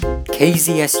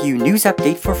KZSU News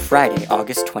Update for Friday,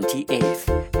 August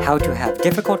 28th. How to have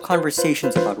difficult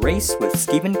conversations about race with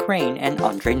Stephen Crane and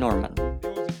Andre Norman.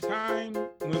 There was a time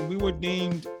when we were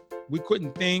deemed we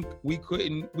couldn't think, we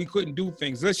couldn't do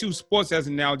things. Let's use sports as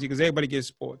an analogy because everybody gets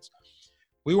sports.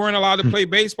 We weren't allowed to play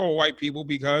baseball with white people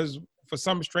because for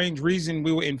some strange reason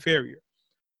we were inferior.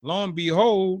 Lo and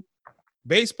behold,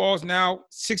 baseball is now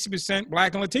 60%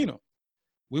 black and Latino.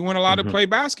 We weren't allowed to play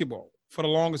basketball for the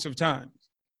longest of times.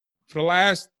 For the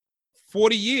last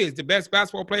 40 years, the best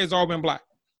basketball players all been black.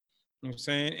 You know what I'm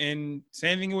saying? And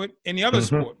same thing with any other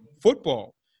sport.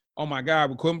 Football. Oh, my God,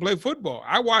 we couldn't play football.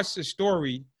 I watched a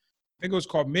story, I think it was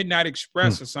called Midnight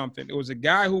Express or something. It was a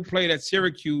guy who played at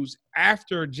Syracuse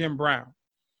after Jim Brown.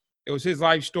 It was his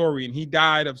life story, and he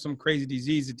died of some crazy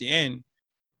disease at the end.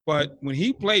 But when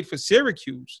he played for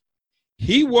Syracuse,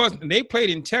 they played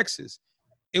in Texas.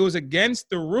 It was against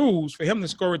the rules for him to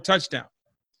score a touchdown.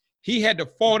 He had to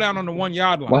fall down on the 1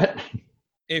 yard line. What?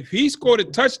 If he scored a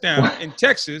touchdown in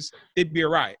Texas, it'd be a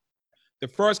riot. The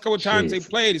first couple of times they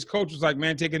played, his coach was like,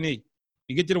 man, take a knee.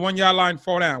 You get to the 1 yard line,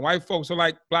 fall down. White folks are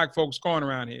like black folks scoring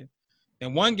around here.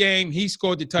 In one game, he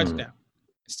scored the touchdown.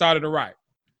 Started a riot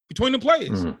between the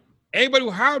players. Everybody,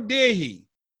 how dare he?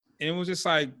 And it was just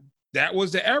like, that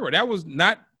was the era. That was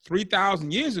not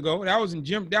 3,000 years ago. That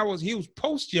was he was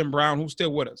post Jim Brown, who's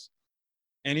still with us.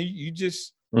 And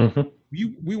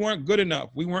we weren't good enough.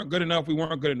 We weren't good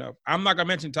enough. I'm not going to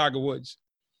mention Tiger Woods,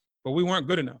 but we weren't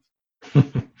good enough.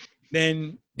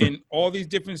 Then in all these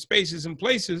different spaces and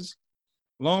places,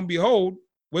 lo and behold,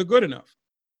 we're good enough.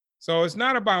 So it's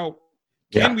not about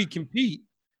can we compete.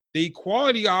 The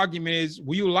equality argument is,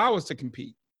 will you allow us to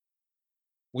compete?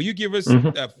 Will you give us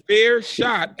a fair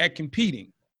shot at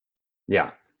competing?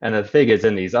 Yeah. And the thing is,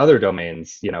 in these other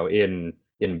domains, in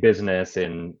business,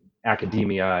 in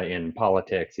academia, in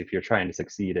politics, if you're trying to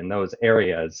succeed in those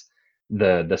areas,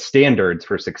 the standards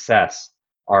for success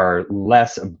are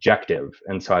less objective.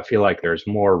 And so I feel like there's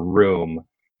more room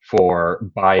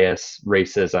for bias,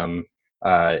 racism,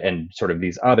 and sort of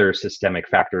these other systemic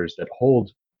factors that hold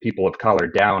people of color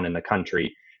down in the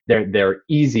country. They're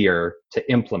easier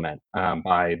to implement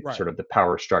by sort of the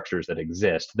power structures that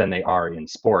exist than they are in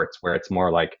sports, where it's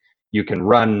more like you can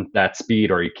run that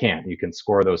speed or you can't. You can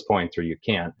score those points or you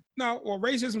can't. No, well,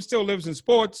 racism still lives in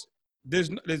sports. There's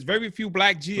very few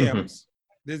black GMs.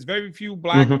 There's very few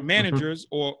black managers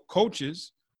or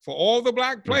coaches. For all the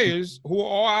black players who are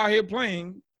all out here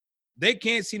playing, they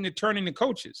can't seem to turn into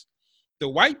coaches. The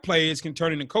white players can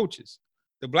turn into coaches.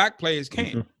 The black players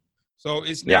can't. So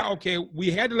it's now, okay, we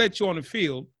had to let you on the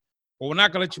field, but we're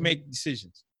not going to let you make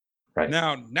decisions. Right.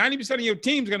 Now, 90% of your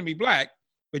team's going to be black,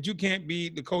 but you can't be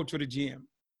the coach or the GM.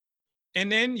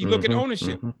 And then you look at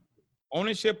ownership.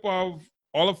 Ownership of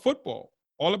all of football,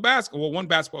 all of basketball, well, one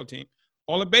basketball team,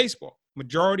 all of baseball.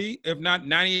 Majority, if not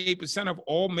 98% of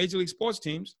all Major League sports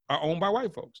teams are owned by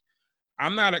white folks.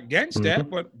 I'm not against that,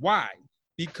 but why?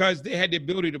 Because they had the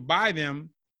ability to buy them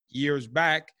years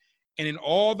back. And in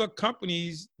all the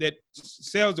companies that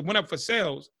went up for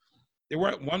sales, there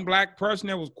weren't one black person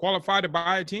that was qualified to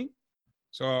buy a team.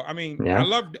 So, I mean, I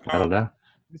loved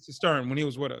Mr. Stern when he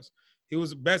was with us. He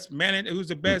was the best manager. He was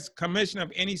the best commissioner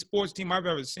of any sports team I've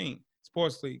ever seen,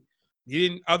 sports league. He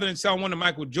didn't, other than selling one to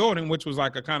Michael Jordan, which was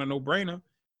like a kind of no-brainer,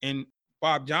 and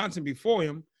Bob Johnson before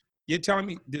him. You're telling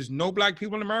me there's no black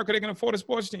people in America that can afford a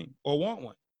sports team or want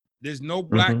one? There's no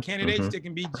black candidates that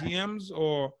can be GMs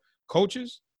or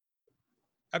coaches?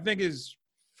 I think is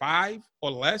 5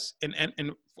 or less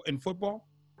in football.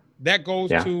 That goes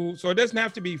to, so it doesn't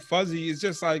have to be fuzzy. It's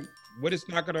just like, we're just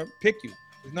not going to pick you.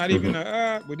 It's not even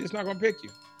we're just not going to pick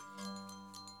you.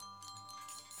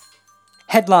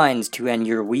 Headlines to end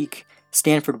your week.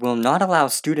 Stanford will not allow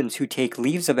students who take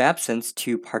leaves of absence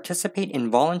to participate in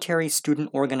voluntary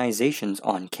student organizations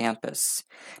on campus.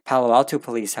 Palo Alto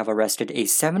police have arrested a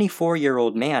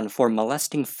 74-year-old man for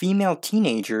molesting female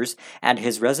teenagers at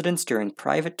his residence during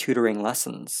private tutoring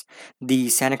lessons. The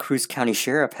Santa Cruz County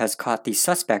Sheriff has caught the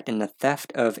suspect in the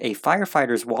theft of a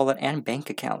firefighter's wallet and bank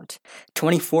account.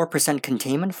 24%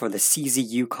 containment for the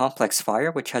CZU complex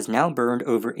fire, which has now burned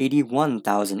over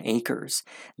 81,000 acres.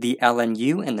 The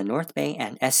LNU in the North Bay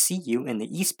and SCU in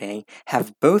the East Bay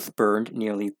have both burned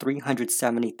nearly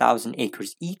 370,000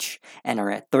 acres each and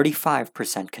are at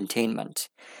 35% containment.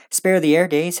 Spare the Air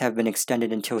days have been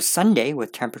extended until Sunday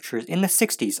with temperatures in the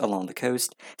 60s along the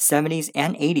coast, 70s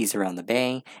and 80s around the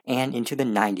Bay, and into the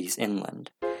 90s inland.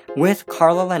 With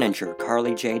Carla Leninger,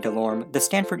 Carly J. DeLorme, the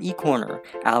Stanford E-Corner,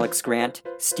 Alex Grant,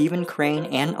 Stephen Crane,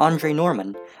 and Andre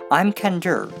Norman, I'm Ken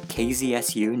Durr,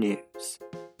 KZSU News.